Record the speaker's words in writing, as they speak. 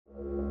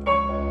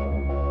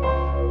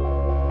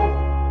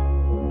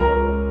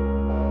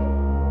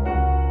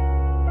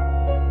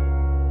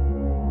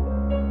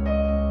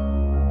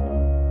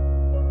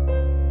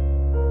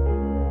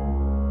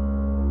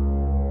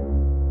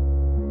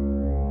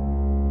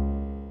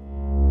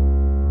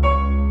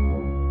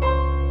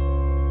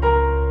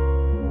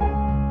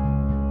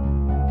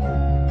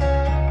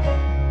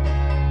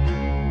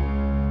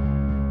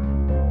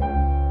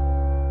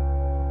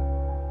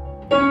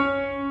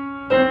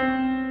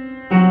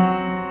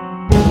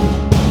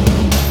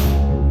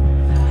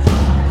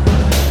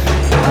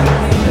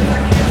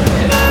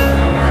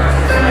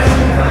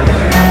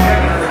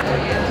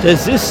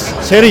This is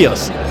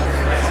serious.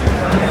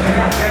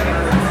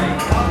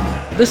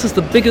 This is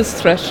the biggest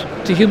threat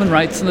to human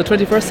rights in the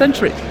 21st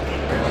century.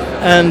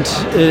 And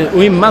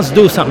we must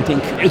do something.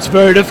 It's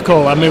very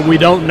difficult. I mean, we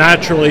don't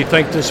naturally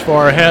think this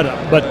far ahead,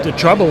 but the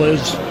trouble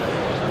is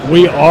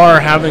we are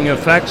having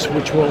effects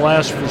which will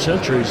last for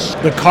centuries.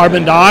 The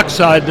carbon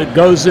dioxide that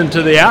goes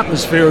into the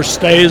atmosphere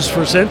stays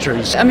for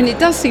centuries. I mean, it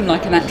does seem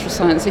like a natural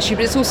science issue,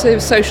 but it's also a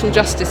social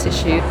justice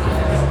issue.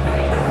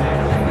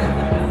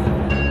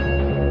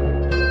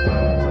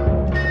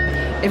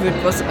 If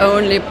it was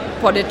only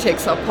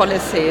politics or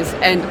policies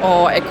and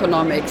or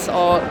economics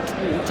or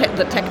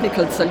the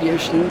technical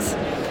solutions,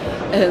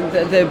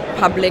 the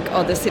public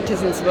or the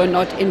citizens were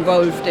not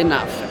involved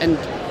enough. And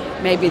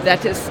maybe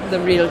that is the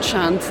real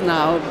chance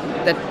now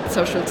that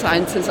social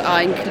sciences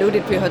are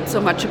included. We heard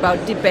so much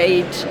about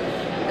debate,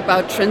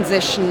 about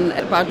transition,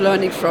 about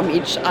learning from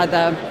each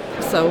other.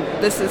 So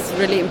this is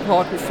really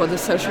important for the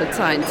social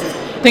sciences.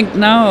 I think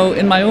now,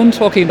 in my own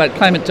talking about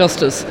climate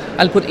justice,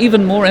 I'll put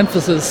even more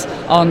emphasis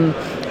on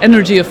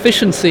energy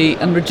efficiency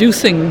and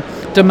reducing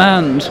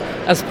demand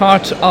as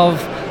part of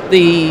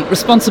the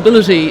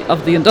responsibility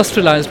of the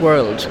industrialized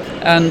world.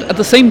 And at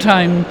the same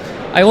time,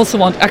 I also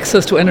want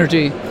access to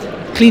energy,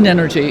 clean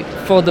energy,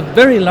 for the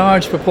very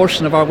large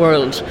proportion of our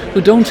world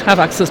who don't have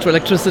access to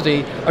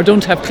electricity or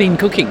don't have clean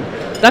cooking.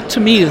 That to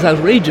me is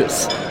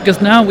outrageous,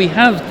 because now we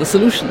have the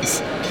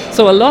solutions.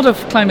 So a lot of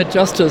climate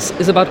justice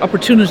is about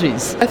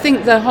opportunities. I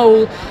think the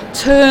whole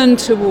turn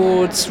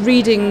towards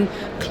reading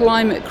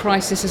climate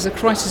crisis as a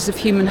crisis of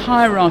human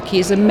hierarchy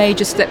is a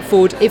major step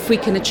forward if we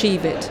can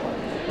achieve it.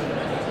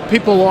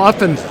 People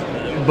often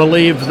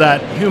believe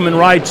that human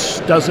rights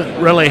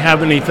doesn't really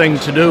have anything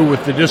to do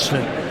with the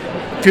distant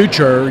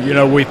future. You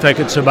know, we think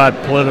it's about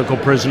political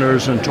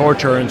prisoners and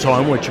torture and so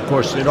on, which of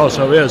course it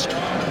also is.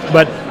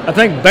 But I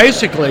think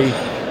basically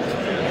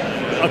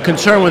a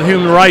concern with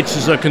human rights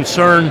is a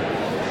concern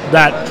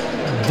that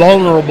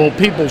vulnerable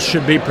people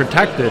should be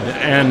protected,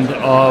 and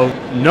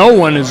no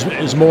one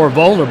is more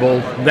vulnerable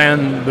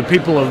than the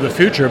people of the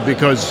future,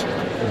 because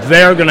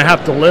they're going to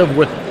have to live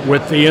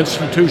with the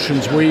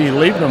institutions we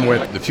leave them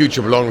with. The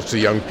future belongs to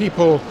young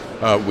people.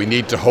 We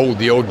need to hold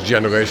the older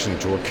generation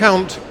to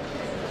account,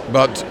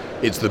 but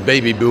it's the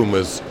baby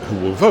boomers who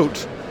will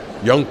vote.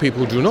 Young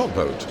people do not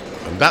vote,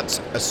 and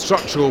that's a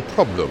structural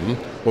problem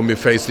when we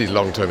face these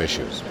long-term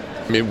issues.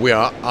 I mean, we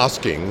are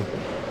asking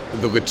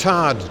the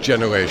retired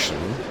generation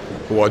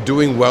who are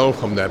doing well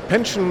from their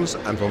pensions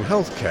and from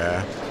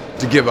healthcare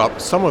to give up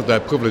some of their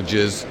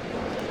privileges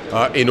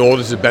in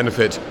order to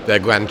benefit their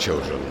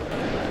grandchildren.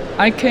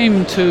 I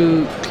came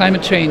to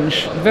climate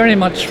change very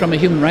much from a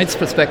human rights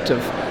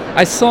perspective.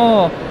 I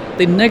saw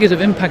the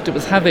negative impact it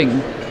was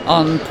having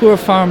on poor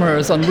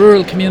farmers, on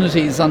rural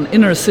communities, on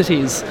inner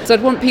cities. So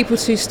I'd want people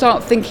to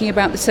start thinking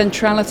about the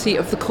centrality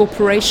of the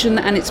corporation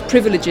and its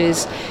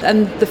privileges,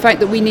 and the fact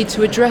that we need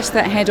to address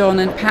that head on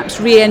and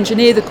perhaps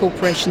re-engineer the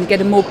corporation,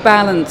 get a more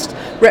balanced,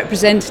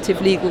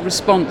 representative legal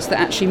response that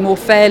actually more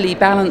fairly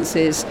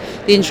balances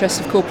the interests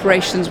of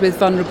corporations with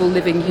vulnerable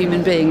living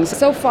human beings.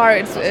 So far,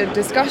 its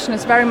discussion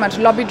is very much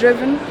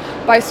lobby-driven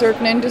by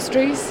certain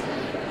industries.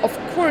 Of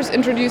course,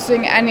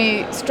 introducing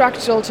any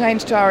structural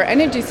change to our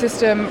energy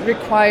system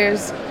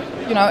requires,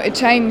 a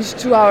change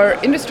to our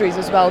industries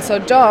as well. So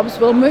jobs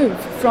will move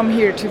from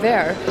here to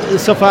there.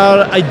 So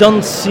far, I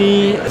don't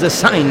see the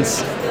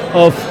signs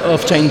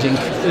of changing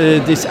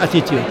this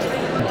attitude,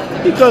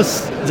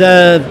 because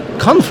the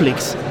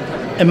conflicts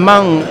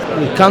among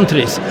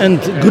countries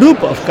and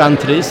group of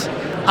countries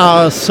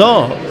are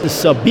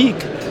so big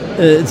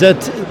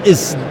that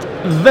it's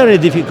very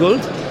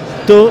difficult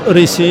to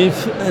receive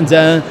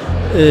the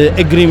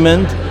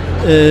agreement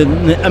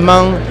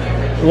among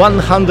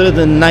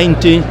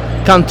 190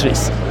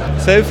 countries.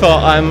 So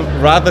far, I'm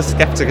rather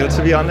skeptical,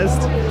 to be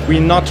honest. We're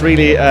not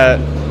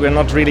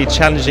really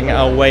challenging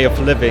our way of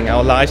living,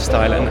 our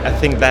lifestyle, and I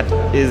think that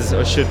is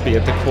or should be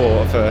at the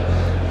core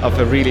of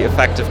a really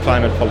effective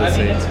climate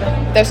policy.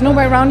 There's no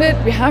way around it.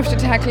 We have to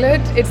tackle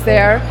it. It's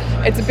there.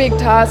 It's a big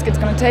task. It's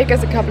going to take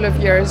us a couple of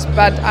years,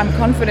 but I'm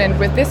confident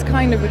with these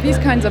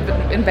kinds of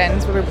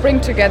events where we bring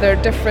together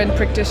different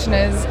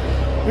practitioners,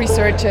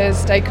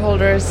 researchers,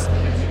 stakeholders,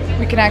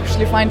 we can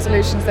actually find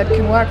solutions that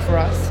can work for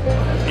us.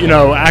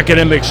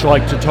 Academics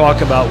like to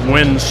talk about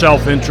when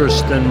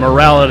self-interest and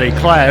morality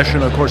clash,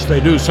 and of course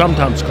they do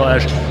sometimes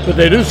clash, but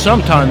they do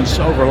sometimes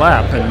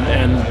overlap,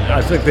 and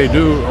I think they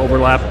do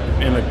overlap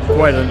in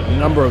quite a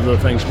number of the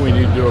things we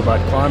need to do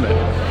about climate.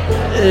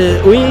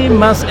 We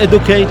must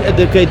educate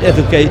the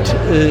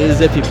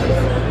people.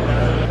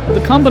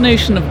 The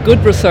combination of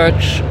good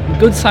research,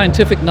 good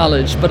scientific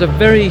knowledge, but a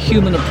very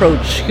human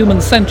approach,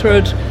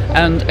 human-centered,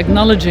 and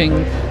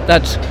acknowledging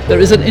that there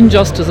is an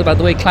injustice about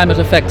the way climate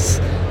affects,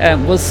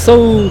 was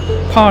so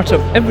part of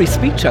every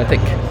speech, I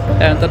think,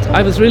 that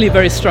I was really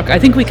very struck. I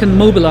think we can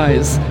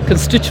mobilize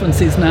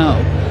constituencies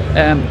now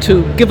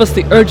to give us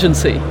the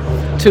urgency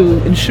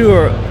to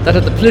ensure that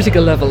at the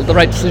political level the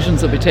right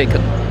decisions will be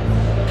taken.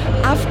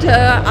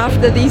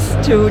 After these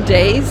 2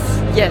 days,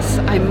 yes,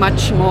 I'm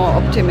much more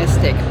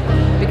optimistic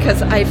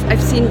because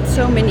I've seen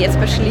so many,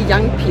 especially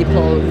young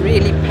people,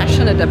 really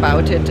passionate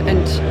about it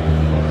and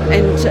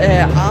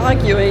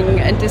arguing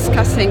and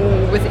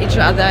discussing with each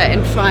other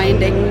and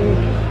finding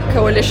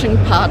coalition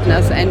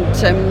partners and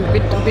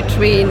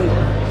between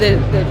the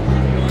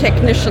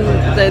technician,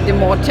 the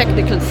more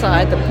technical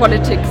side, the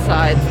politics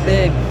side,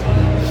 the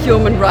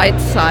human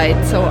rights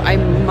side. So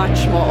I'm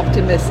much more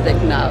optimistic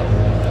now.